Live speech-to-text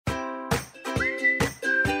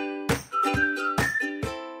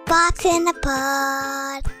Pops in a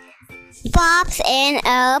pod. Pops in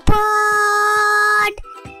a pod.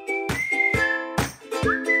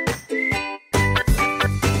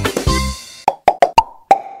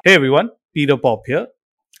 Hey everyone, Peter Pop here.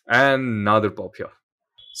 And Nadir Pop here.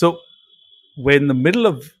 So, we're in the middle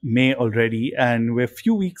of May already, and we're a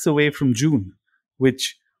few weeks away from June,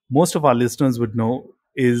 which most of our listeners would know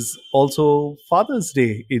is also Father's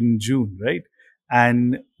Day in June, right?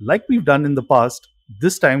 And like we've done in the past,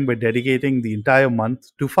 this time we're dedicating the entire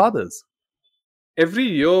month to fathers. Every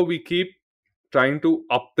year we keep trying to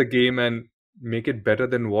up the game and make it better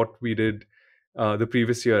than what we did the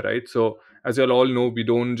previous year, right? So, as you all know, we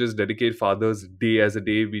don't just dedicate Father's Day as a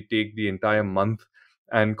day, we take the entire month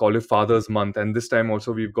and call it Father's Month. And this time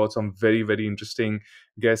also, we've got some very, very interesting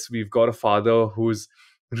guests. We've got a father who's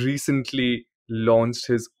recently launched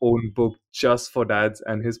his own book just for dads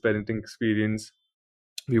and his parenting experience.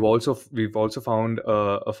 We've also found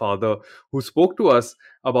a father who spoke to us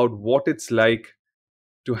about what it's like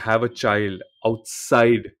to have a child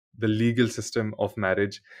outside the legal system of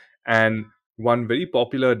marriage, and one very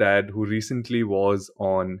popular dad who recently was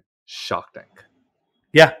on Shark Tank.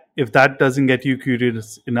 Yeah, if that doesn't get you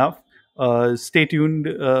curious enough, stay tuned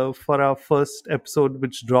for our first episode,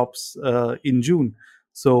 which drops in June.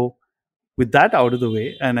 So, with that out of the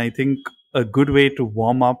way, and I think a good way to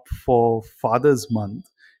warm up for Father's Month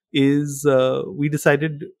is we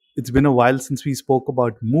decided it's been a while since we spoke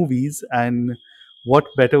about movies, and what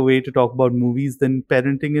better way to talk about movies than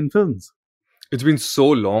parenting in films? It's been so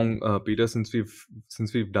long, Peter, since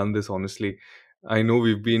we've done this. Honestly, I know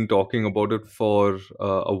we've been talking about it for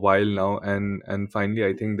a while now, and finally,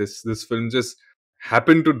 I think this film just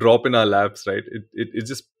happened to drop in our laps. Right? It's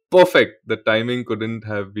just perfect. The timing couldn't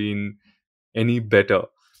have been any better.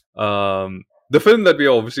 The film that we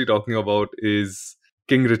are obviously talking about is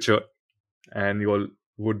King Richard, and you all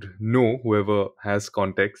would know, whoever has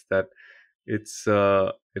context, that it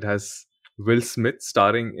has Will Smith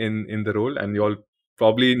starring in the role, and you all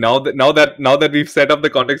probably now that we've set up the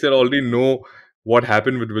context, you already know what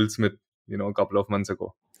happened with Will Smith, a couple of months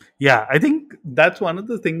ago. Yeah, I think that's one of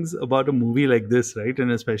the things about a movie like this, right?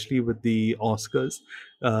 And especially with the Oscars,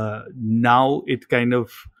 now it kind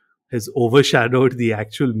of has overshadowed the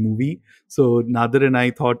actual movie. So Nader and I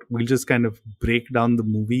thought we'll just kind of break down the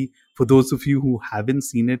movie for those of you who haven't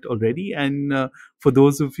seen it already, and for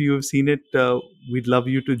those of you who've seen it, we'd love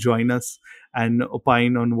you to join us and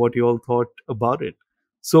opine on what you all thought about it.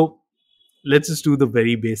 So let's just do the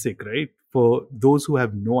very basic, right? For those who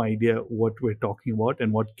have no idea what we're talking about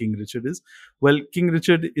and what King Richard is, well, King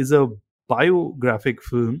Richard is a biographic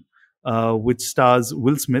film which stars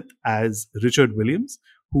Will Smith as Richard Williams,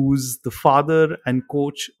 who's the father and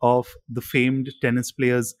coach of the famed tennis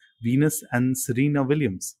players Venus and Serena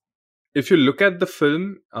Williams. If you look at the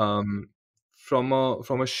film from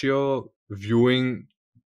a sheer viewing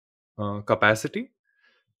capacity,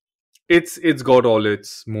 it's got all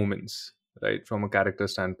its moments, right? From a character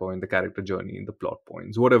standpoint, the character journey, the plot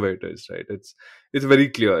points, whatever it is, right? It's very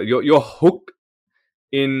clear. You're hooked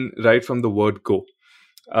in right from the word go.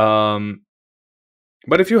 Um,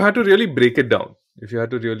 but if you had to really break it down, if you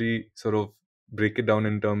had to really sort of break it down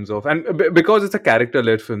in terms of, and because it's a character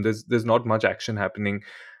led film, there's not much action happening,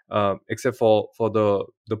 except for the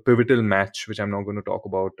pivotal match, which I'm not going to talk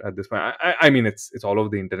about at this point. I mean, it's all over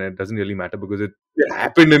the internet. It doesn't really matter because it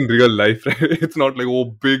happened in real life, right? It's not like, oh,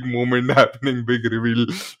 big moment happening, big reveal,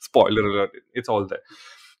 spoiler alert. It's all there.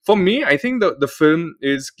 For me, I think the film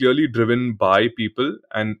is clearly driven by people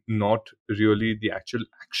and not really the actual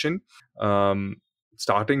action.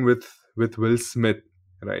 Starting with Will Smith,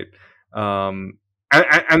 right?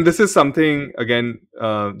 And this is something, again,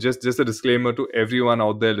 just a disclaimer to everyone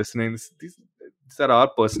out there listening. These are our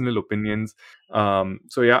personal opinions.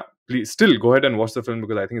 So yeah, please still go ahead and watch the film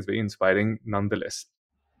because I think it's very inspiring nonetheless.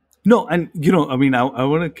 No, and I mean, I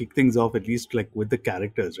want to kick things off at least like with the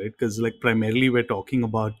characters, right? Because like primarily we're talking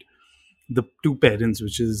about the two parents,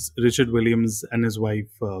 which is Richard Williams and his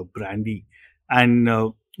wife Brandy,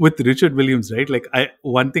 and with Richard Williams, right? Like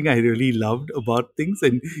one thing I really loved about things,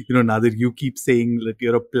 and now that you keep saying that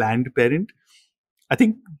you're a planned parent, I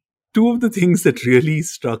think two of the things that really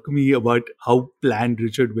struck me about how planned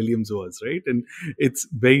Richard Williams was, right? And it's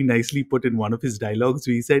very nicely put in one of his dialogues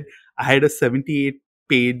where he said, I had a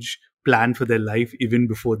 78-page plan for their life even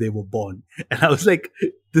before they were born. And I was like,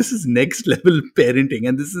 this is next level parenting.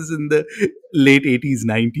 And this is in the late 80s,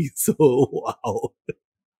 90s. So, wow.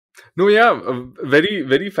 No, yeah, very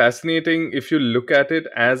very fascinating if you look at it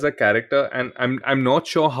as a character, and I'm not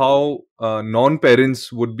sure how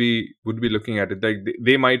non-parents would be looking at it. Like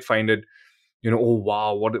they might find it oh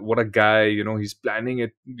wow, what a guy, he's planning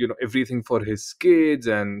it, everything for his kids,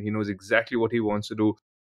 and he knows exactly what he wants to do.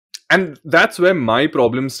 And that's where my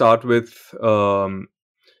problems start with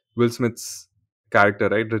Will Smith's character,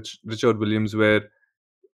 right? Richard Williams, where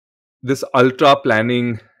this ultra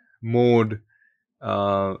planning mode,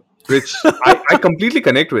 uh, which I completely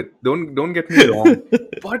connect with. Don't get me wrong,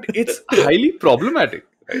 but it's highly problematic,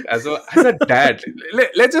 right? As a dad,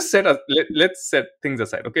 let's just let's set things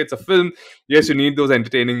aside. Okay, it's a film. Yes, you need those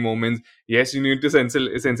entertaining moments. Yes, you need to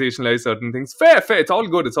sensationalize certain things. Fair. It's all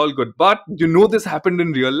good. It's all good. But this happened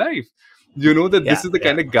in real life. You know that this Yeah, is the yeah.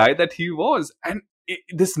 kind of guy that he was, and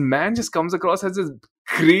this man just comes across as this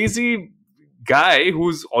crazy guy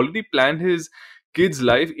who's already planned his kids'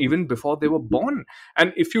 life even before they were born.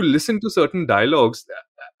 And if you listen to certain dialogues,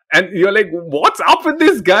 and you're like, what's up with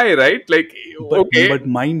this guy, right? Like, But okay, but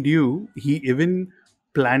mind you, he even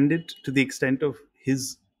planned it to the extent of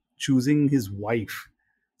his choosing his wife.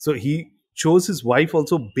 So he chose his wife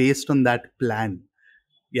also based on that plan.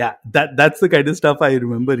 Yeah, that's the kind of stuff I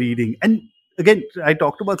remember reading. And again, I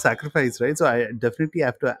talked about sacrifice, right? So I definitely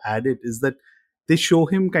have to add it is that they show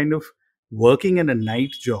him kind of working in a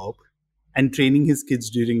night job and training his kids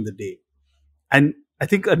during the day. And I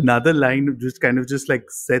think another line just kind of just like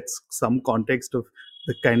sets some context of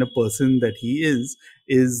the kind of person that he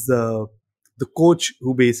is the coach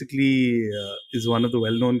who basically is one of the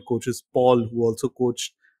well-known coaches, Paul, who also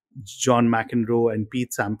coached John McEnroe and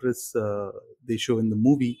Pete Sampras. They show in the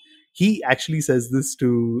movie. He actually says this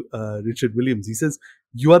to Richard Williams. He says,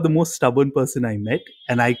 "You are the most stubborn person I met,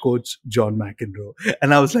 and I coach John McEnroe."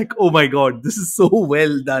 And I was like, "Oh my god, this is so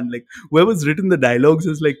well done!" Like whoever's written the dialogues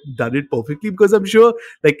has like done it perfectly, because I'm sure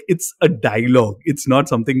like it's a dialogue. It's not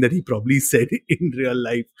something that he probably said in real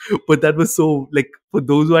life. But that was so like for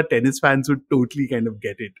those who are tennis fans would totally kind of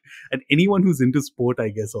get it, and anyone who's into sport, I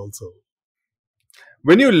guess also.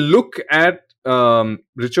 when you look at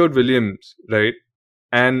Richard Williams, right,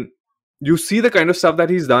 and you see the kind of stuff that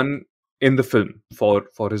he's done in the film for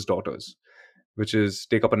his daughters, which is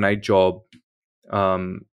take up a night job,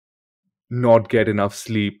 um, not get enough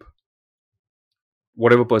sleep,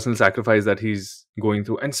 whatever personal sacrifice that he's going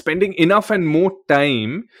through, and spending enough and more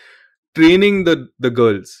time training the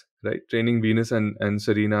girls, right, training Venus and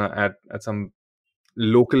Serena at some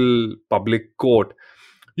local public court.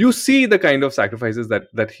 You see the kind of sacrifices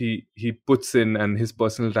that he puts in, and his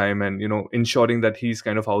personal time, and ensuring that he's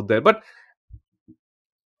kind of out there. But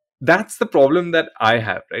that's the problem that I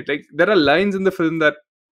have, right? Like, there are lines in the film that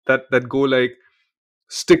go like,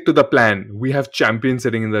 stick to the plan, we have champions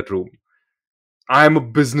sitting in that room, I am a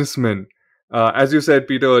businessman. As you said,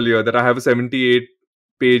 Peter, earlier, that I have a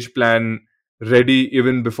 78-page plan ready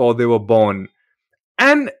even before they were born.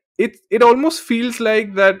 And it almost feels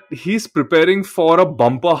like that he's preparing for a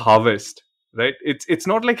bumper harvest, right? It's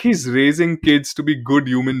not like he's raising kids to be good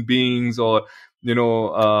human beings, or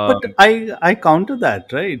But I counter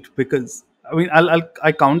that, right? Because I mean,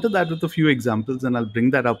 I counter that with a few examples, and I'll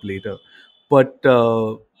bring that up later. But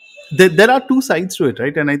there are two sides to it,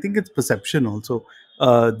 right? And I think it's perception also,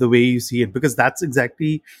 the way you see it, because that's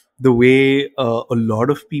exactly the way a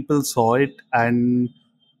lot of people saw it, and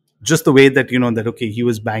just the way that that okay, he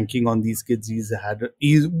was banking on these kids. He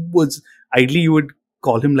was ideally you would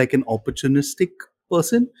call him like an opportunistic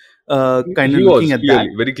person, kind of he looking was at that.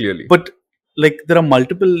 clearly, very clearly. But like there are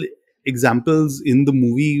multiple examples in the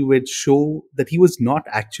movie which show that he was not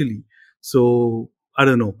actually. So I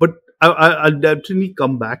don't know, but I'll definitely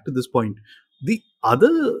come back to this point. The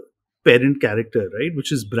other parent character, right,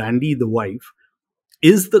 which is Brandy, the wife,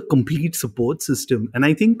 is the complete support system. And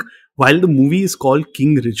I think while the movie is called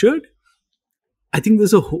King Richard, I think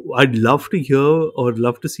I'd love to hear or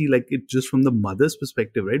love to see like it just from the mother's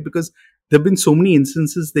perspective, right? Because there have been so many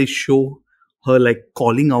instances they show her like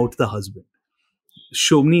calling out the husband.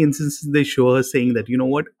 So many instances they show her saying that, you know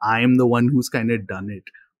what, I am the one who's kind of done it.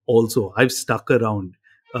 Also, I've stuck around.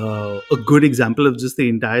 A good example of just the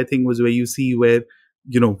entire thing was where you see where,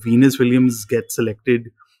 Venus Williams gets selected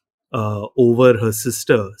over her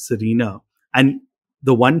sister Serena, and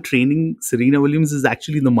the one training Serena Williams is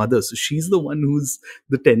actually the mother, so she's the one who's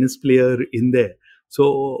the tennis player in there.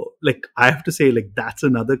 So like I have to say, like that's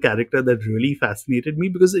another character that really fascinated me,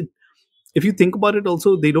 because if you think about it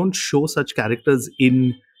also, they don't show such characters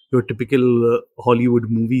in your typical Hollywood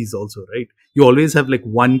movies also, right? You always have like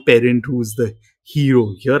one parent who's the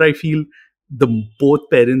hero. Here I feel the both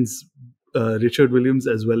parents, Richard Williams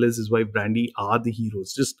as well as his wife Brandy, are the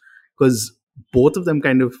heroes, just because both of them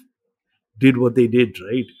kind of did what they did,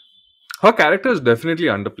 right? Her character is definitely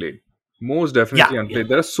underplayed, most definitely Yeah, yeah. underplayed.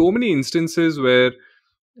 There are so many instances where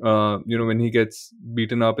when he gets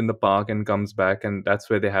beaten up in the park and comes back, and that's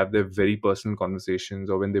where they have their very personal conversations.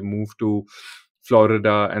 Or when they move to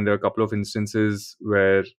Florida, and there are a couple of instances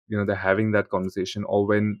where they're having that conversation. Or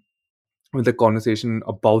when the conversation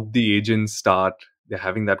about the agents start, they're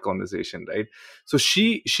having that conversation, right? So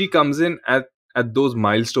she comes in at those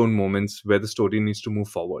milestone moments where the story needs to move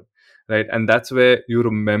forward, right? And that's where you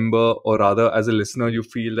remember, or rather as a listener you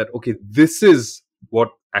feel that, okay, this is what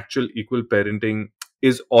actual equal parenting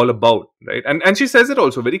is all about, right? And she says it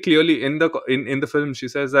also very clearly in the film. She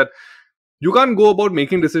says that you can't go about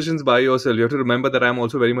making decisions by yourself. You have to remember that I'm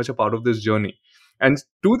also very much a part of this journey. And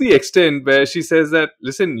to the extent where she says that,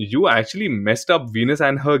 listen, you actually messed up Venus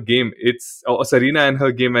and her game. It's or Serena and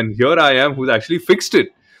her game, and here I am who's actually fixed it.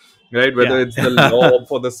 Right? Whether Yeah. it's the lob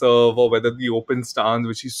for the serve, or whether the open stance,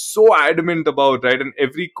 which he's so adamant about, right? And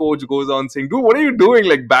every coach goes on saying, dude, what are you doing?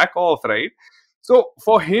 Like, back off, right? So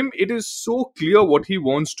for him, it is so clear what he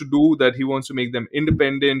wants to do, that he wants to make them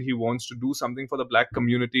independent. He wants to do something for the Black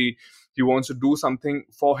community. He wants to do something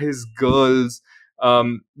for his girls.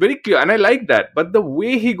 Very clear. And I like that. But the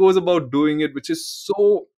way he goes about doing it, which is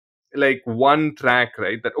so like one track,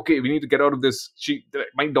 right? That, okay, we need to get out of this.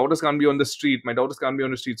 My daughters can't be on the street. My daughters can't be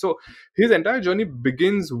on the street. So his entire journey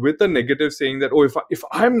begins with a negative, saying that, oh, if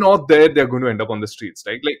I'm not there, they're going to end up on the streets,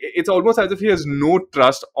 right? Like, it's almost as if he has no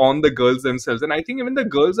trust on the girls themselves. And I think even the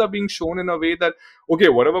girls are being shown in a way that, okay,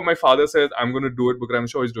 whatever my father says, I'm going to do it because I'm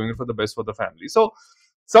sure he's doing it for the best for the family. So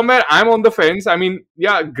somewhere I'm on the fence. I mean,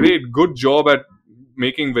 yeah, great, good job at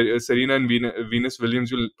making Serena and Venus Williams.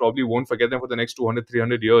 You'll probably won't forget them for the next 200,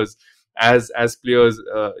 300 years as players,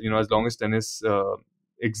 as long as tennis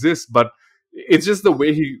exists. But it's just the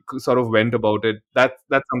way he sort of went about it. That's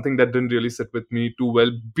something that didn't really sit with me too well,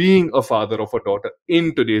 being a father of a daughter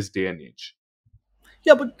in today's day and age.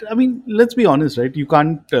 Yeah, but I mean, let's be honest, right? You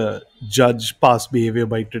can't judge past behavior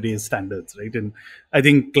by today's standards, right? And I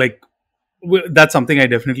think like that's something I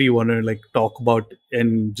definitely want to like talk about,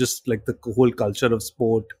 and just like the whole culture of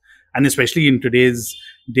sport, and especially in today's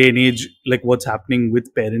day and age, like what's happening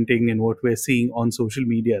with parenting and what we're seeing on social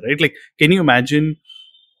media, right? Like, can you imagine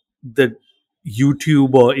the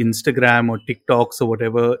YouTube or Instagram or TikToks or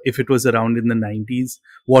whatever, if it was around in the 90s,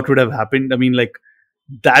 what would have happened? I mean, like,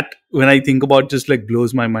 that, when I think about, just like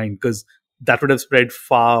blows my mind, because that would have spread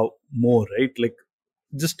far more, right? Like,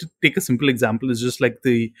 just to take a simple example, is just like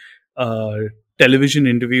the uh, television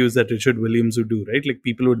interviews that Richard Williams would do, right? Like,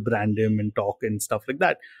 people would brand him and talk and stuff like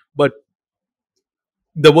that. But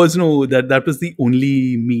there was no, that was the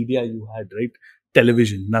only media you had, right?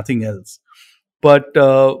 Television, nothing else. But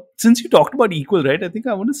since you talked about equal, right, I think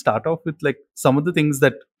I want to start off with like some of the things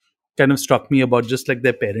that kind of struck me about just like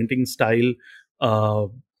their parenting style. Uh,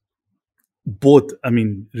 both, I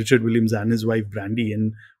mean, Richard Williams and his wife Brandy.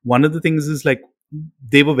 And one of the things is like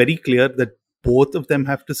they were very clear that both of them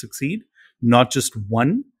have to succeed, not just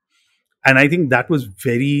one. And I think that was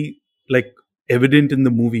very like evident in the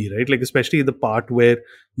movie, right? Like, especially the part where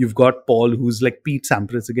you've got Paul, who's like Pete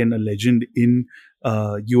Sampras, again, a legend in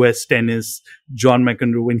US tennis, John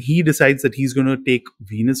McEnroe, when he decides that he's going to take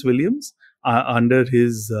Venus Williams under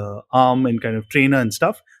his arm and kind of trainer and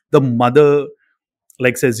stuff, the mother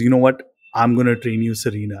like says, you know what, I'm going to train you,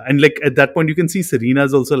 Serena. And like at that point, you can see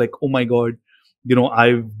Serena's also like, oh my God,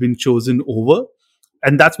 I've been chosen over.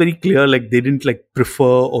 And that's very clear. Like, they didn't like prefer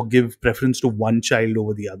or give preference to one child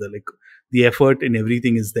over the other. Like, the effort and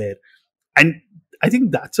everything is there. And I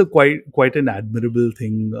think that's a quite an admirable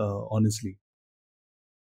thing, honestly.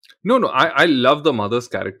 No, I love the mother's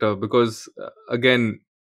character because, again,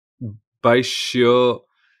 by sheer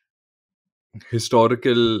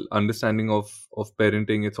historical understanding of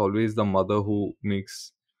parenting, it's always the mother who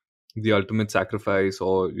makes the ultimate sacrifice,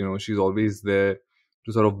 or she's always there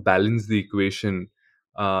to sort of balance the equation.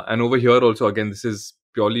 And over here also, again, this is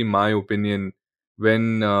purely my opinion,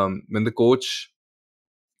 when the coach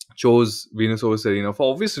chose Venus over Serena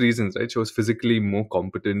for obvious reasons, right? She was physically more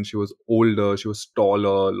competent, she was older, she was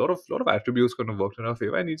taller, a lot of attributes kind of worked in her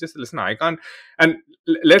favor, and he just said, listen, I can't. And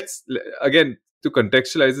again, to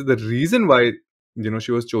contextualize it, the reason why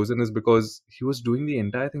she was chosen is because he was doing the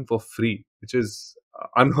entire thing for free, which is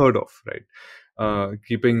unheard of, right?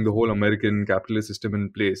 Keeping the whole American capitalist system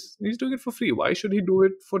in place, he's doing it for free. Why should he do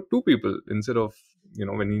it for two people instead of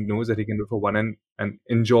when he knows that he can do it for one and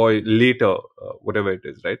enjoy later, whatever it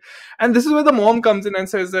is, right? And this is where the mom comes in and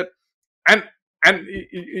says that, and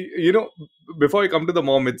before I come to the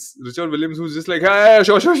mom, it's Richard Williams who's just like, hey,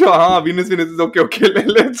 sure, Venus is okay,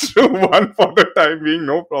 let's do one for the time being,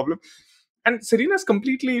 no problem. And Serena's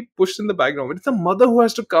completely pushed in the background. It's the mother who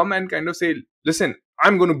has to come and kind of say, listen,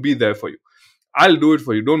 I'm going to be there for you. I'll do it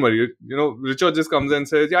for you. Don't worry. Richard just comes and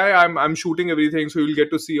says, "Yeah, I'm shooting everything, so you'll get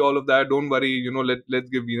to see all of that. Don't worry. Let's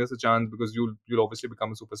give Venus a chance because you'll obviously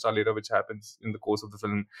become a superstar later, which happens in the course of the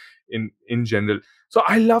film in general." So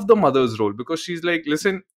I love the mother's role because she's like,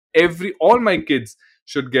 "Listen, all my kids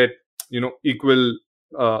should get equal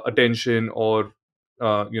attention or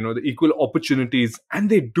the equal opportunities," and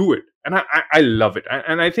they do it, and I love it,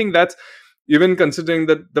 and I think that's even considering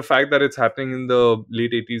that the fact that it's happening in the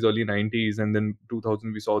late 80s, early 90s, and then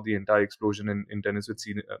 2000 we saw the entire explosion in tennis with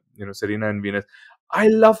Serena and Venus. I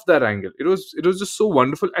love that angle. It was just so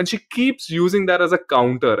wonderful, and she keeps using that as a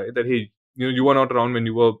counter, right? That, hey, you were not around when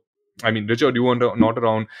you were, I mean, Richard, you were not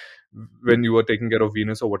around when you were taking care of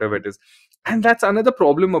Venus or whatever it is. And that's another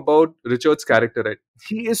problem about Richard's character, right?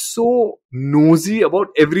 He is so nosy about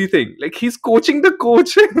everything. Like, he's coaching the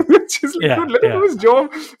coach, which is like, dude, let him do his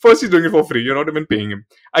job. First, he's doing it for free. You're not even paying him.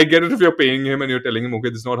 I get it if you're paying him and you're telling him, okay,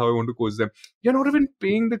 this is not how I want to coach them. You're not even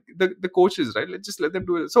paying the coaches, right? Let's just let them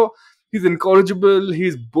do it. So he's incorrigible,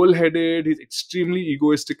 he's bullheaded, he's extremely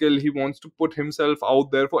egoistical. He wants to put himself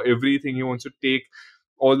out there for everything. He wants to take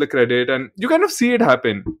all the credit, and you kind of see it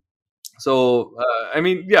happen. So, I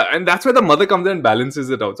mean, yeah, and that's where the mother comes in and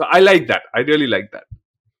balances it out. So I like that. I really like that.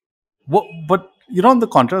 But on the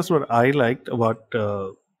contrast, what I liked about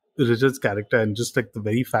Richard's character, and just like the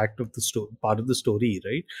very fact of the part of the story,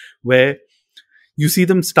 right, where you see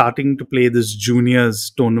them starting to play this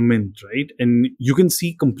juniors tournament, right, and you can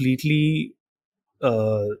see completely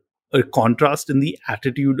a contrast in the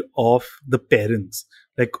attitude of the parents.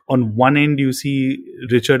 Like, on one end, you see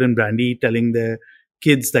Richard and Brandy telling their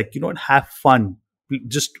kids, like, have fun,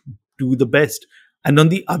 just do the best. And on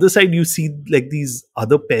the other side, you see like these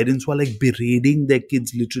other parents who are like berating their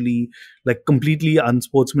kids, literally, like completely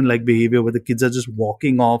unsportsmanlike behavior, where the kids are just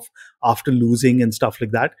walking off after losing and stuff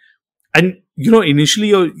like that. And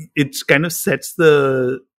initially it kind of sets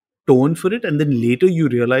the tone for it, and then later you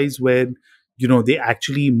realize when they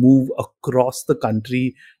actually move across the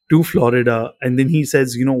country to Florida, and then he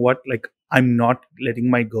says, what, like, I'm not letting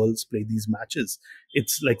my girls play these matches.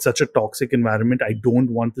 It's like such a toxic environment. I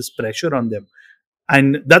don't want this pressure on them.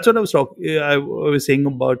 And that's what I was saying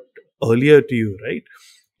about earlier to you, right?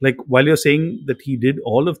 Like, while you're saying that he did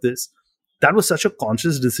all of this, that was such a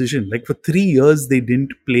conscious decision. Like, for 3 years they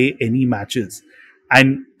didn't play any matches.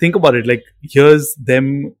 And think about it, like, here's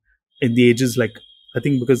them in the ages, like, I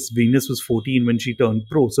think because Venus was 14 when she turned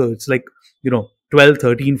pro, so it's like 12,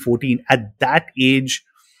 13, 14. At that age,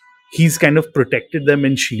 he's kind of protected them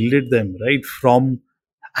and shielded them, right, from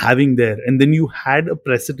having there. And then you had a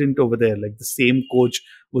precedent over there, like the same coach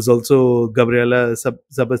was also Gabriela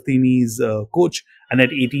Sabatini's coach, and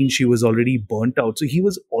at 18 she was already burnt out. So he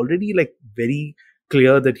was already like very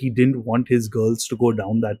clear that he didn't want his girls to go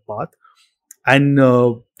down that path. And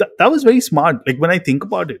that was very smart, like, when I think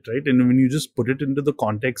about it, right? And when you just put it into the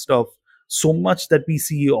context of so much that we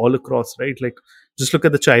see all across, right? Like, just look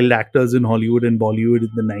at the child actors in Hollywood and Bollywood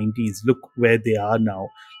in the 90s. Look where they are now.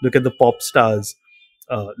 Look at the pop stars.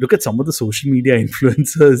 Look at some of the social media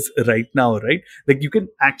influencers right now, right? Like, you can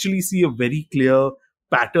actually see a very clear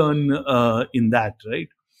pattern in that, right?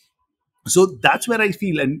 So that's where I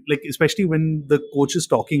feel, and like, especially when the coach is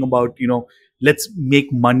talking about, let's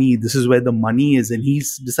make money, this is where the money is, and he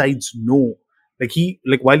decides no.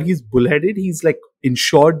 Like, while he's bullheaded, he's like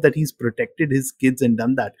ensured that he's protected his kids and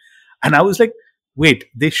done that. And I was like, wait,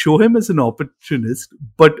 they show him as an opportunist,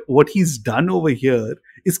 but what he's done over here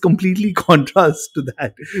is completely contrast to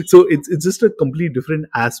that. So it's just a completely different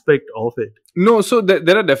aspect of it. No, so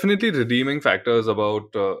there are definitely redeeming factors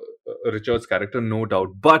about Richard's character, no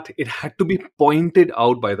doubt, but it had to be pointed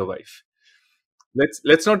out by the wife.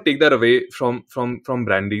 Let's not take that away from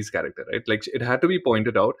Brandy's character, right? Like, it had to be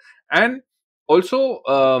pointed out. And also,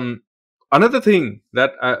 another thing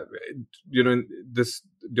that this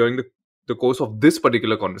during the course of this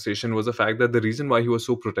particular conversation was the fact that the reason why he was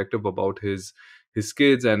so protective about his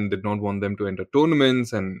kids and did not want them to enter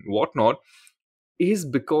tournaments and whatnot is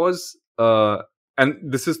because and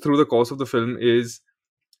this is through the course of the film, is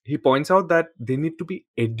he points out that they need to be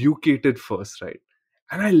educated first, right?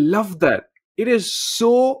 And I love that. It is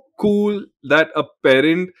so cool that a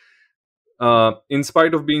parent, in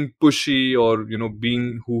spite of being pushy or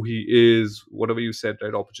being who he is, whatever you said,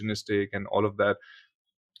 right, opportunistic and all of that,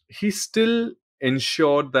 he still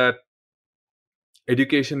ensured that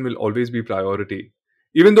education will always be priority,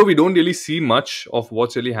 even though we don't really see much of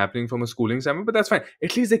what's really happening from a schooling standpoint. But that's fine.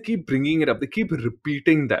 At least they keep bringing it up. They keep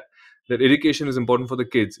repeating that that education is important for the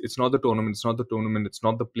kids. It's not the tournament, it's not the tournament, it's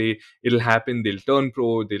not the play. It'll happen, they'll turn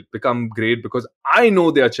pro, they'll become great because I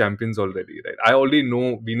know they are champions already, right? I already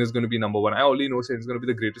know Venus is going to be number one. I already know Sain's going to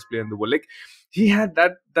be the greatest player in the world. Like, he had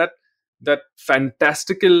that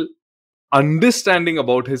fantastical understanding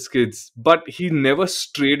about his kids, but he never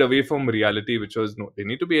strayed away from reality, which was, no, they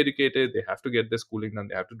need to be educated, they have to get their schooling done,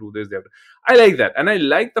 they have to do this, they have to. I like that, and I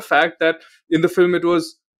like the fact that in the film it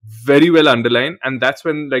was very well underlined, and that's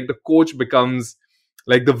when like the coach becomes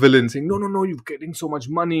like the villain, saying, no, no, no, you're getting so much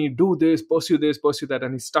money, do this, pursue that,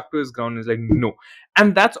 and he stuck to his ground and he's like, no.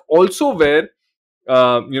 And that's also where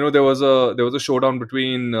there was a showdown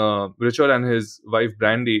between Richard and his wife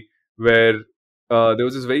Brandy, where there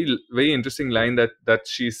was this very very interesting line that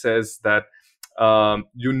she says that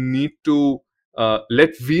you need to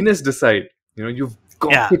let Venus decide. You've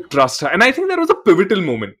got Yeah. to trust her, and I think that was a pivotal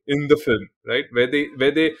moment in the film, right,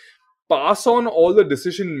 where they pass on all the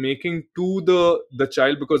decision making to the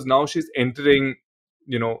child, because now she's entering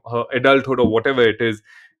her adulthood or whatever it is.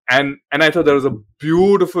 And I thought there was a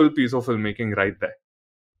beautiful piece of filmmaking right there.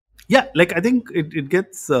 Yeah, like I think it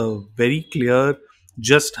gets very clear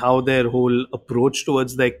just how their whole approach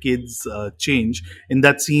towards their kids change in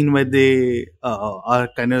that scene where they are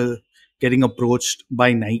kind of getting approached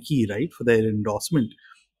by Nike, right, for their endorsement,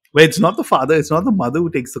 where it's not the father, it's not the mother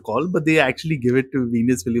who takes the call, but they actually give it to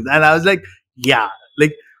Venus Williams. And I was like, yeah,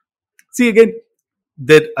 like, see, again,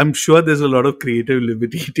 that I'm sure there's a lot of creative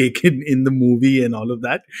liberty taken in the movie and all of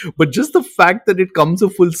that, but just the fact that it comes a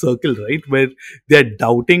full circle, right, where they're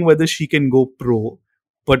doubting whether she can go pro,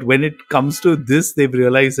 but when it comes to this, they've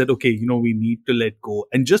realized that, okay, we need to let go,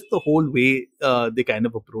 and just the whole way they kind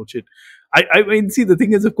of approach it. I mean, see, the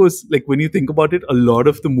thing is, of course, like when you think about it, a lot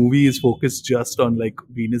of the movie is focused just on like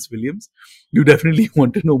Venus Williams. You definitely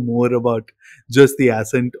want to know more about just the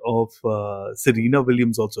ascent of Serena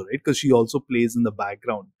Williams also, right? Because she also plays in the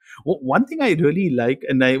background. One thing I really like,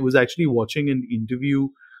 and I was actually watching an interview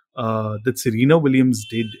that Serena Williams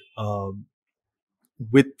did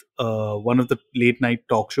with one of the late night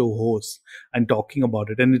talk show hosts and talking about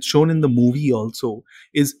it, and it's shown in the movie also,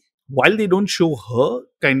 is while they don't show her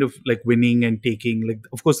kind of like winning and taking, like,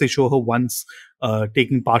 of course they show her once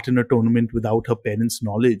taking part in a tournament without her parents'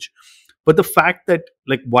 knowledge, but the fact that,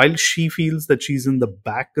 like, while she feels that she's in the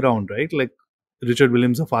background, right, like Richard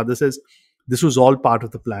Williams, her father, says this was all part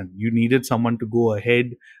of the plan. You needed someone to go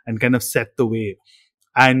ahead and kind of set the way.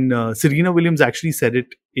 And Serena Williams actually said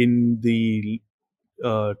it in the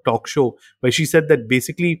talk show, where she said that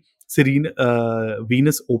basically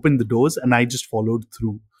Venus opened the doors and I just followed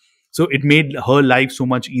through. So it made her life so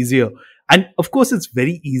much easier. And of course, it's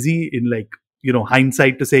very easy in, like,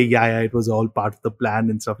 hindsight to say, yeah, it was all part of the plan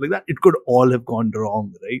and stuff like that. It could all have gone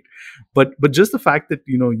wrong, right? But just the fact that,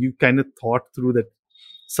 you kind of thought through that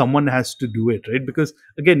someone has to do it, right? Because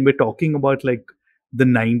again, we're talking about like the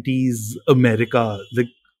 90s America. Like,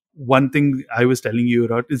 one thing I was telling you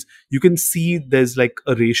about is you can see there's like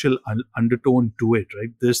a racial undertone to it,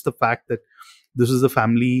 right? There's the fact that this is a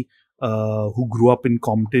family who grew up in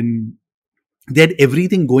Compton. They had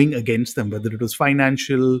everything going against them, whether it was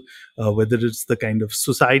financial, whether it's the kind of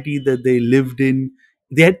society that they lived in.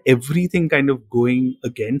 They had everything kind of going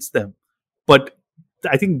against them. But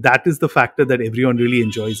I think that is the factor that everyone really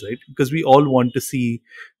enjoys, right? Because we all want to see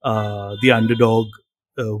the underdog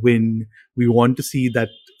win. We want to see that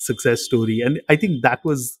success story. And I think that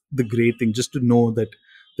was the great thing, just to know that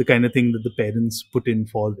the kind of thing that the parents put in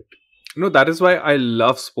for it. No, that is why I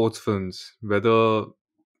love sports films, whether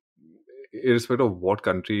irrespective of what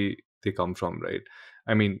country they come from, right?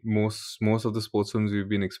 I mean, most of the sports films we've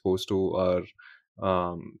been exposed to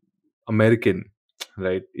are American,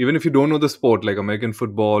 right? Even if you don't know the sport, like American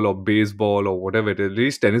football or baseball or whatever it is, at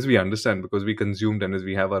least tennis we understand because we consume tennis.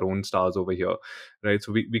 We have our own stars over here, right?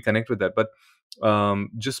 So we connect with that. But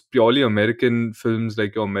just purely American films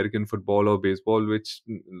like your American football or baseball, which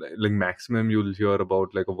like maximum you'll hear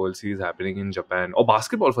about like a World Series happening in Japan, or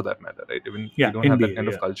basketball for that matter, right? Even Yeah, we don't have that NBA, kind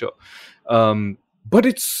yeah. of culture. But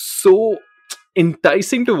it's so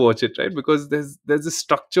enticing to watch it, right? Because there's a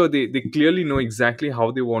structure. They clearly know exactly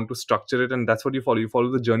how they want to structure it, and that's what you follow. You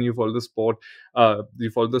follow the journey, you follow the sport, you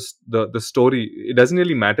follow the story. It doesn't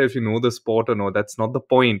really matter if you know the sport or no. That's not the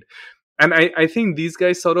point. And I think these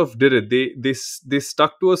guys sort of did it. They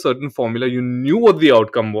stuck to a certain formula. You knew what the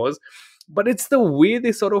outcome was, but it's the way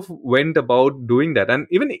they sort of went about doing that. And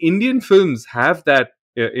even Indian films have that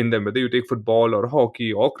in them, whether you take football or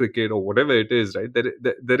hockey or cricket or whatever it is, right?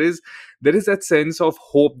 There is that sense of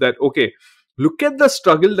hope that, okay, look at the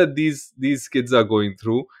struggle that these kids are going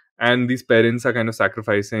through, and these parents are kind of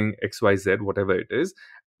sacrificing XYZ, whatever it is,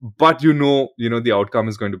 but the outcome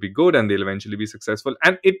is going to be good and they'll eventually be successful.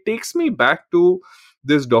 And it takes me back to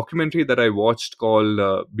this documentary that I watched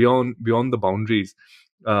called Beyond the Boundaries.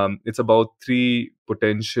 It's about three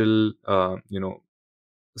potential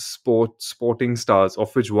sporting stars,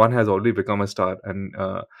 of which one has already become a star, and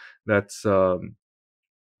that's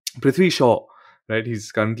Prithvi Shaw, right?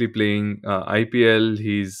 He's currently playing IPL.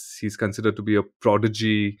 He's considered to be a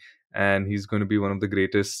prodigy, and he's going to be one of the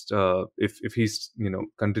greatest if he's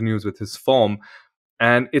continues with his form.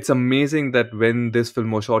 And it's amazing that when this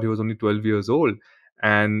film was shot, he was only 12 years old,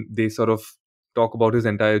 and they sort of talk about his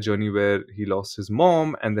entire journey where he lost his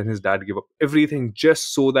mom and then his dad gave up everything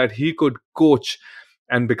just so that he could coach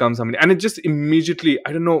and become somebody. And it just immediately,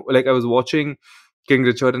 I don't know, like I was watching King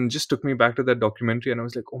Richard and it just took me back to that documentary, and I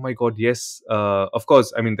was like, oh my god, yes. Of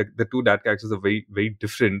course, I mean the two dad characters are very, very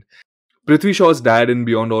different. Prithvi Shaw's dad in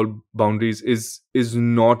Beyond All Boundaries is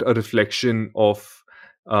not a reflection of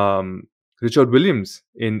Richard Williams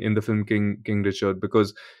in the film King Richard,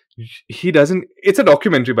 because he doesn't. It's a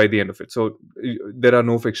documentary by the end of it, so there are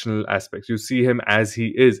no fictional aspects. You see him as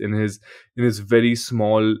he is in his very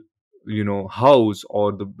small house,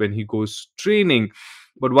 or when he goes training.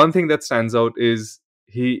 But one thing that stands out is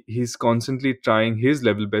he's constantly trying his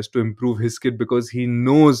level best to improve his kid, because he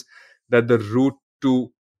knows that the route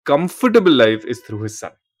to comfortable life is through his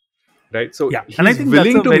son, right? So Yeah, and I he's think that's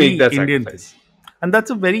willing a to very make that Indian thing, sacrifice. and that's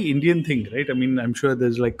a very Indian thing, right? I mean, I'm sure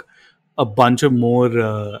there's like a bunch of more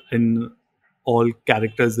in all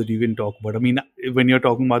characters that you can talk about. I mean, when you're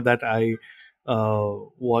talking about that, I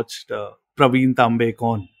watched Praveen Tambe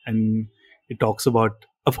Kaun, and it talks about,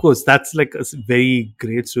 of course, that's like a very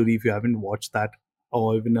great story. If you haven't watched that,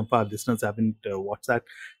 or even if our listeners haven't watched that,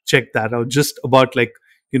 check that out. Just about like,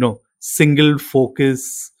 single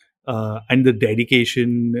focus and the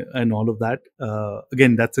dedication and all of that.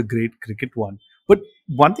 Again, that's a great cricket one. But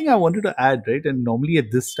one thing I wanted to add, right? And normally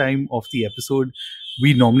at this time of the episode,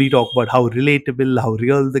 we normally talk about how relatable, how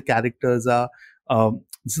real the characters are.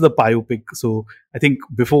 This is a biopic, so I think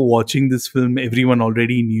before watching this film, everyone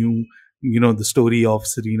already knew, the story of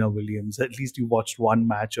Serena Williams. At least you watched one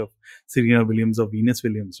match of Serena Williams or Venus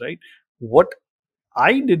Williams, right? What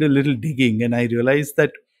I did a little digging, and I realized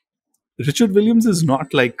that Richard Williams is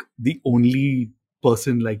not like the only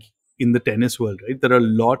person like in the tennis world, right? There are a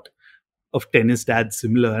lot of tennis dads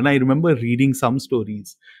similar. And I remember reading some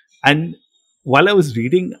stories. And while I was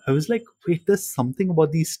reading, I was like, wait, there's something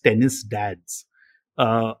about these tennis dads.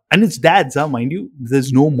 And it's dads, mind you.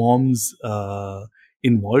 There's no moms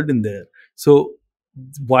involved in there. So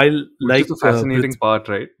while Which is like the fascinating part,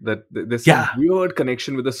 right? That there's some yeah, weird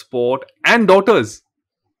connection with the sport and daughters.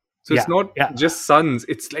 So it's yeah, not yeah, just sons,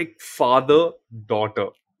 it's like father, daughter.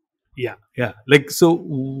 yeah. Like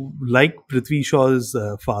so, like Prithvi Shaw's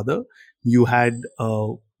father, you had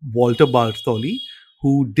Walter Bartoli,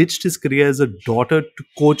 who ditched his career as a daughter to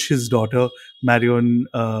coach his daughter Marion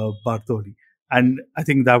Bartoli, and I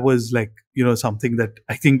think that was like something that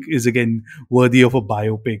I think is again worthy of a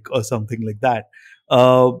biopic or something like that.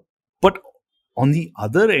 Uh, but on the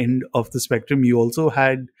other end of the spectrum, you also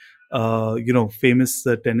had famous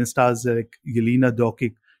tennis stars like Yelena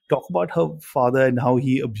Dokic talk about her father and how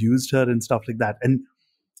he abused her and stuff like that. And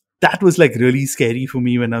that was like really scary for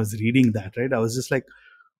me when I was reading that, right? I was just like,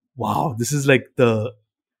 wow, this is like the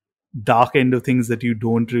dark end of things that you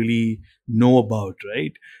don't really know about,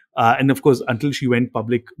 right? And of course, until she went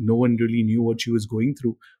public, no one really knew what she was going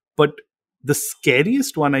through. But the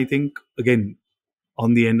scariest one, I think, again,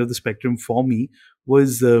 on the end of the spectrum for me,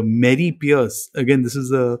 was Mary Pierce. Again, this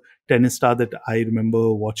is a tennis star that I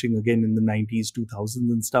remember watching again in the 90s, 2000s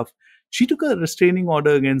and stuff. She took a restraining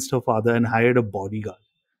order against her father and hired a bodyguard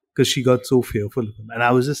because she got so fearful of him. And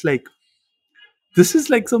I was just like, this is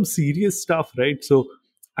like some serious stuff, right? So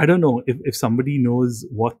I don't know if somebody knows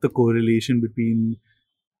what the correlation between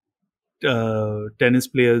tennis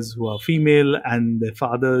players who are female and their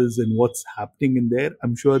fathers and what's happening in there.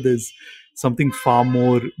 I'm sure there's something far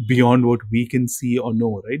more beyond what we can see or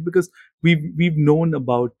know, right? Because we've known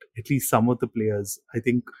about at least some of the players. I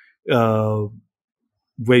think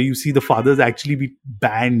where you see the fathers actually be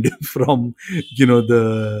banned from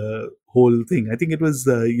the whole thing. I think it was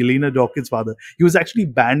Yelena Dokic's father. He was actually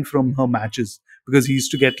banned from her matches because he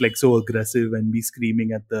used to get like so aggressive and be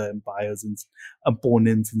screaming at the umpires and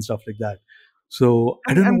opponents and stuff like that. So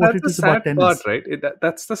I don't know And what that's it the is about sad part, tennis. right?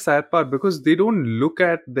 That's the sad part, because they don't look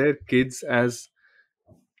at their kids as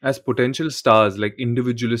potential stars, like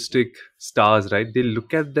individualistic stars, right? They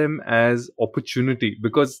look at them as opportunity,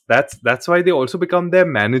 because that's why they also become their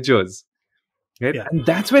managers, right? Yeah. And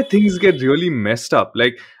that's where things get really messed up.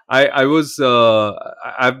 Like I was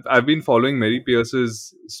I've been following Mary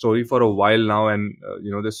Pierce's story for a while now, and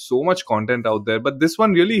there's so much content out there, but this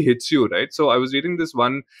one really hits you, right? So I was reading this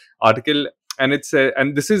one article, and it's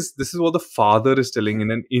and this is what the father is telling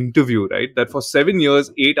in an interview, right? That for 7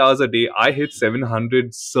 years, 8 hours a day, I hit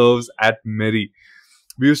 700 serves at Mary.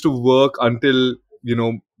 We used to work until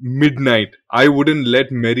midnight. I wouldn't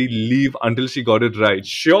let Mary leave until she got it right.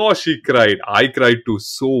 Sure, she cried. I cried too.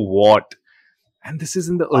 So what? And this is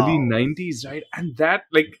in the early Wow. 90s, right? And that,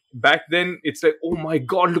 like, back then, it's like, oh my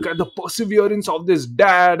god, look at the perseverance of this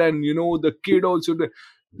dad, and the kid also.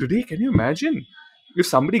 Today, can you imagine if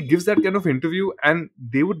somebody gives that kind of interview and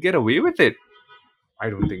they would get away with it? I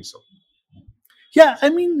don't think so. Yeah, I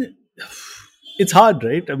mean, it's hard,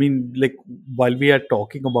 right? I mean, like, while we are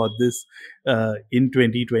talking about this in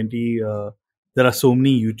 2020, there are so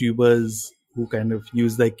many YouTubers who kind of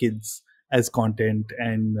use their kids as content,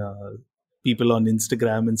 and people on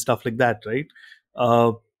Instagram and stuff like that, right?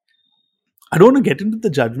 Uh, I don't want to get into the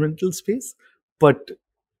judgmental space, but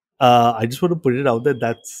I just want to put it out there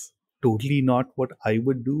that's totally not what I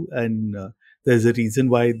would do. And there's a reason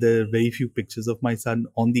why there are very few pictures of my son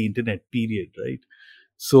on the internet, period, right?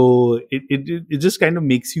 So it just kind of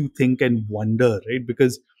makes you think and wonder, right?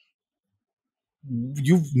 Because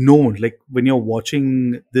you've known, like, when you're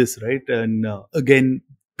watching this, right? And again,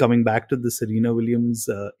 coming back to the Serena Williams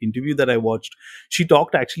interview that I watched, she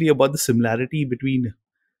talked actually about the similarity between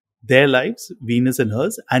their lives, Venus and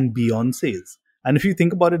hers, and Beyonce's. And if you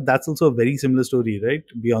think about it, that's also a very similar story, right?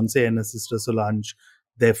 Beyonce and her sister Solange,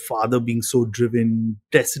 their father being so driven,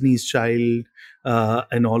 Destiny's Child,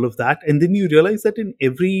 and all of that. And then you realize that in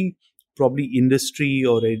every probably industry,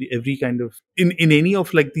 or every kind of in any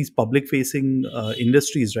of like these public facing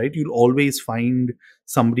industries, right, you'll always find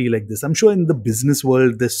somebody like this. I'm sure in the business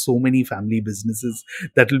world there's so many family businesses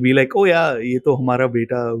that will be like, oh yeah, ye to hamara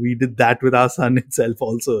beta, we did that with our son itself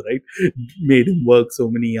also, right? Made him work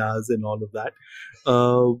so many hours and all of that.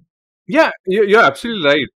 Yeah, you're absolutely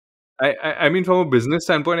right. I mean, from a business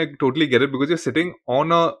standpoint, I totally get it, because you're sitting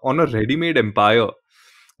on a ready-made empire,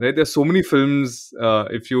 right? There's so many films.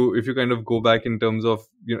 If you kind of go back in terms of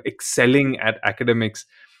excelling at academics,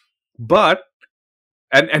 but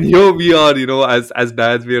and here we are, as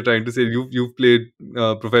dads, we are trying to say, you've played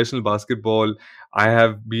professional basketball. I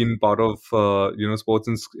have been part of sports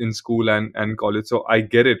in school and college, so I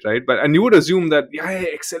get it, right? But and you would assume that, yeah,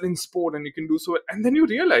 excel in sport and you can do so well. And then you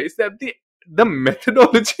realize that the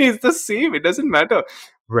methodology is the same. It doesn't matter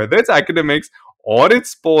whether it's academics or it's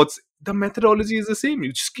sports. The methodology is the same.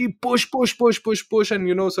 You just keep push,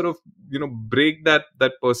 and sort of break that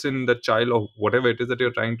person, that child, or whatever it is that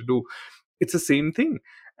you're trying to do. It's the same thing.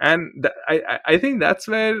 And I think that's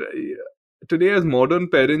where today, as modern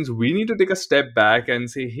parents, we need to take a step back and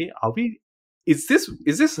say, hey, is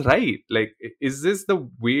this right? Like, is this the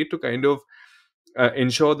way to kind of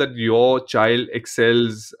ensure that your child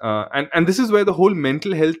excels? And this is where the whole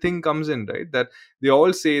mental health thing comes in, right? That they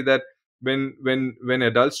all say that when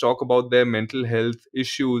adults talk about their mental health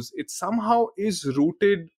issues, it somehow is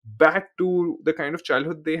rooted back to the kind of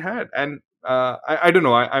childhood they had. And I don't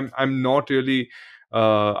know, I'm not really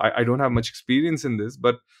I don't have much experience in this,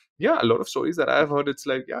 but yeah, a lot of stories that I've heard, it's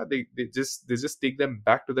like, yeah, they just take them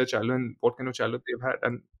back to their childhood and what kind of childhood they've had.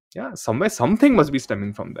 And yeah, somewhere something must be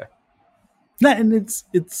stemming from there. No, and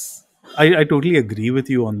it's I totally agree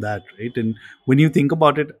with you on that, right? And when you think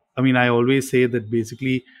about it, I mean, I always say that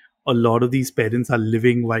basically a lot of these parents are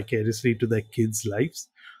living vicariously to their kids' lives.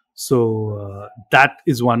 So that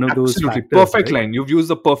is one of those Absolutely factors, perfect right? line. You've used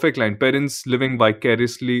the perfect line. Parents living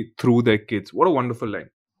vicariously through their kids. What a wonderful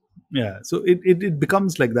line. Yeah, so it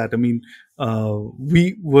becomes like that. I mean,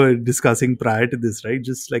 we were discussing prior to this, right?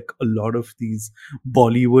 Just like a lot of these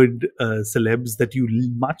Bollywood celebs that you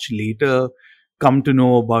much later come to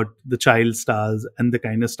know about, the child stars and the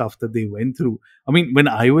kind of stuff that they went through. I mean, when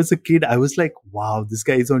I was a kid, I was like, wow, this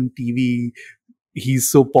guy is on TV, he's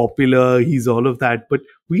so popular, he's all of that, but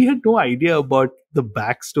we had no idea about the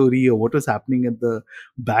backstory or what was happening at the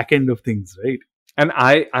back end of things, right? And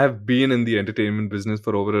I have been in the entertainment business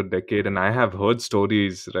for over a decade, and I have heard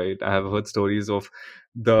stories, right? I have heard stories of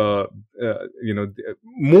the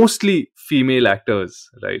mostly female actors,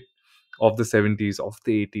 right, of the 70s, of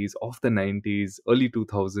the 80s, of the 90s, early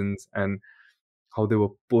 2000s, and how they were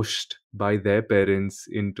pushed by their parents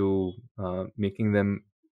into making them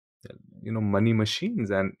money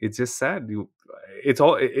machines. And it's just sad. It's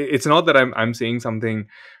not that I'm saying something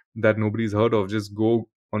that nobody's heard of. Just go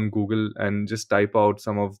on Google and just type out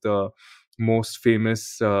some of the most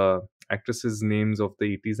famous actresses' names of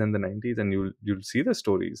the 80s and the 90s, and you'll see the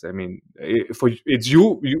stories. I mean, it's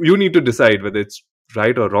you need to decide whether it's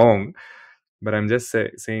right or wrong. But I'm just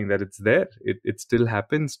saying that it's there. It still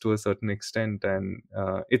happens to a certain extent, and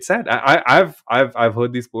it's sad. I've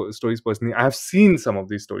heard these stories personally. I've seen some of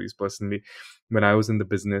these stories personally when I was in the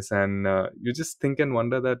business, and you just think and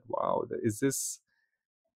wonder that, wow, is this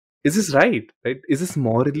right? Right? Is this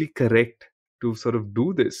morally correct to sort of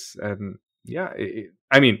do this? And yeah,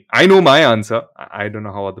 I mean, I know my answer. I don't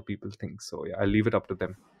know how other people think. So yeah, I'll leave it up to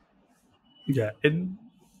them. Yeah, and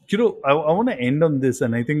I want to end on this,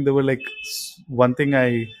 and I think there were like one thing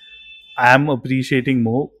I am appreciating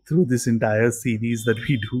more through this entire series that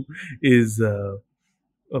we do is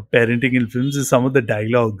parenting in films is some of the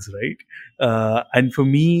dialogues, right? And for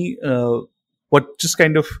me, what just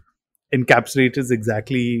kind of encapsulates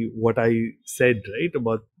exactly what I said, right,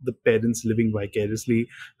 about the parents living vicariously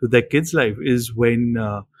through their kids' life is when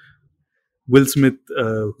Will Smith,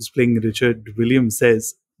 who's playing Richard Williams,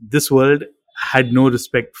 says, "This world had no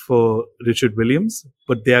respect for Richard Williams,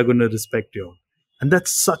 but they are going to respect you." And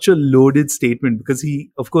that's such a loaded statement because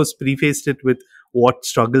he, of course, prefaced it with what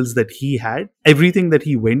struggles that he had. Everything that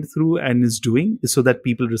he went through and is doing is so that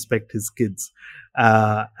people respect his kids.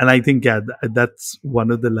 And I think, yeah, that's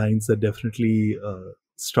one of the lines that definitely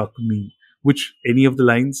struck me. Which, any of the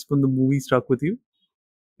lines from the movie struck with you?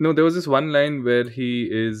 No, there was this one line where he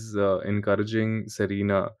is encouraging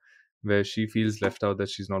Serena, where she feels left out that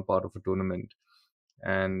she's not part of a tournament.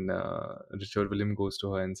 And Richard Williams goes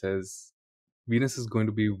to her and says, Venus is going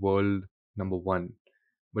to be world number 1,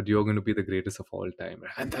 but you're going to be the greatest of all time.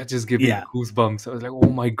 And that just gave me Yeah. goosebumps. I was like, oh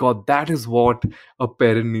my God, that is what a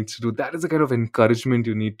parent needs to do. That is the kind of encouragement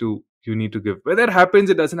you need to give. Whether it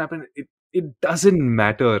happens, it doesn't happen, it doesn't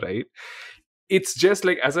matter, right? It's just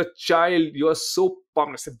like, as a child, you're so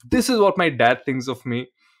pumped. I said, this is what my dad thinks of me.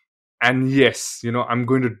 And yes, I'm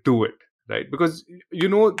going to do it, right? Because you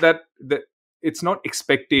know that it's not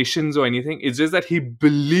expectations or anything. It's just that he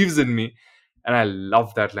believes in me. And I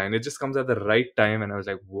love that line. It just comes at the right time. And I was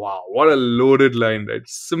like, wow, what a loaded line, right?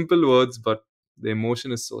 Simple words, but the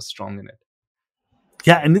emotion is so strong in it.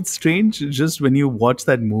 Yeah, and it's strange just when you watch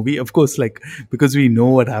that movie, of course, like, because we know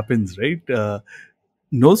what happens, right?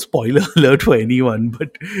 No spoiler alert for anyone,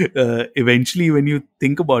 but eventually when you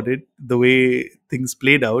think about it, the way things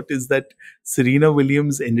played out is that Serena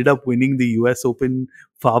Williams ended up winning the US Open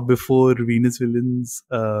far before Venus Williams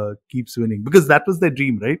keeps winning, because that was their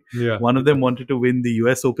dream, right? Yeah. One of them wanted to win the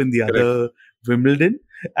US Open, the other Wimbledon.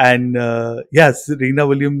 And Serena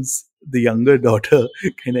Williams, the younger daughter,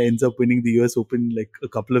 kind of ends up winning the US Open like a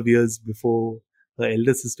couple of years before her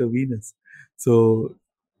elder sister Venus. So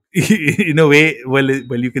in a way, well,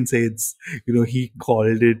 you can say it's, he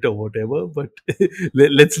called it or whatever, but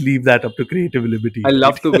let's leave that up to creative liberty. I right?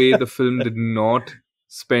 love the way the film did not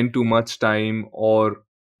spend too much time or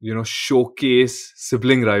showcase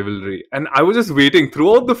sibling rivalry. And I was just waiting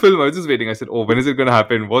throughout the film. I was just waiting. I said, oh, when is it going to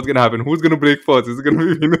happen? What's going to happen? Who's going to break first? Is it going to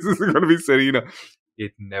be Venus? Is it going to be Serena?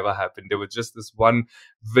 It never happened. There was just this one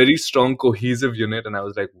very strong, cohesive unit. And I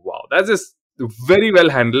was like, wow, that's just very well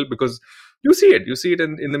handled, because you see it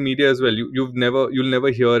in the media as well. You'll never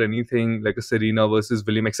hear anything like a Serena versus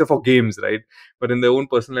William, except for games, right? But in their own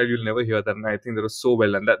personal life, you'll never hear that. And I think that was so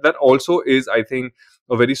well. And that also is, I think,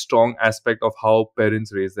 a very strong aspect of how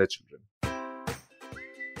parents raise their children.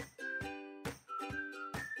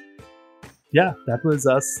 Yeah, that was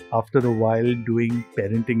us after a while doing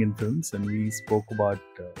parenting in films, and we spoke about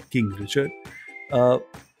King Richard.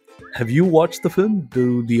 Have you watched the film?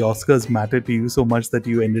 Do the Oscars matter to you so much that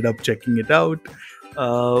you ended up checking it out?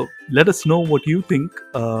 Let us know what you think.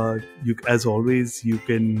 As always, you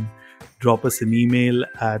can drop us an email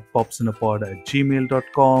at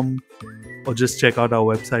popsinapod@gmail.com, or just check out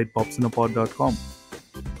our website, popsinapod.com.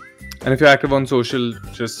 And if you're active on social,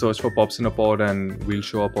 just search for Pops in a Pod and we'll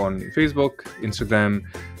show up on Facebook, Instagram,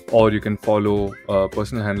 or you can follow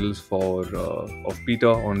personal handles of Peter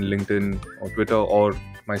on LinkedIn or Twitter, or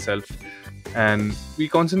myself. And we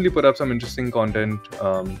constantly put up some interesting content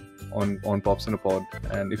on Pops in a Pod.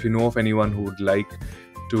 And if you know of anyone who would like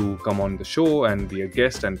to come on the show and be a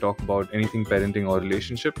guest and talk about anything parenting or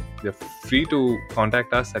relationship, you're free to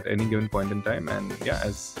contact us at any given point in time. And yeah,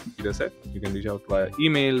 as Peter said, you can reach out via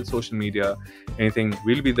email, social media, anything.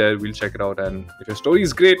 We'll be there. We'll check it out. And if your story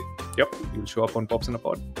is great, you'll show up on Pops in a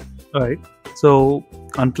Pod. All right. So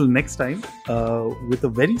until next time, with a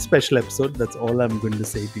very special episode, that's all I'm going to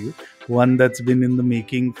say to you. One that's been in the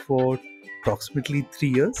making for approximately 3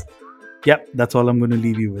 years. Yeah, that's all I'm going to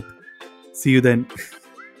leave you with. See you then.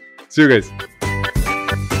 See you guys.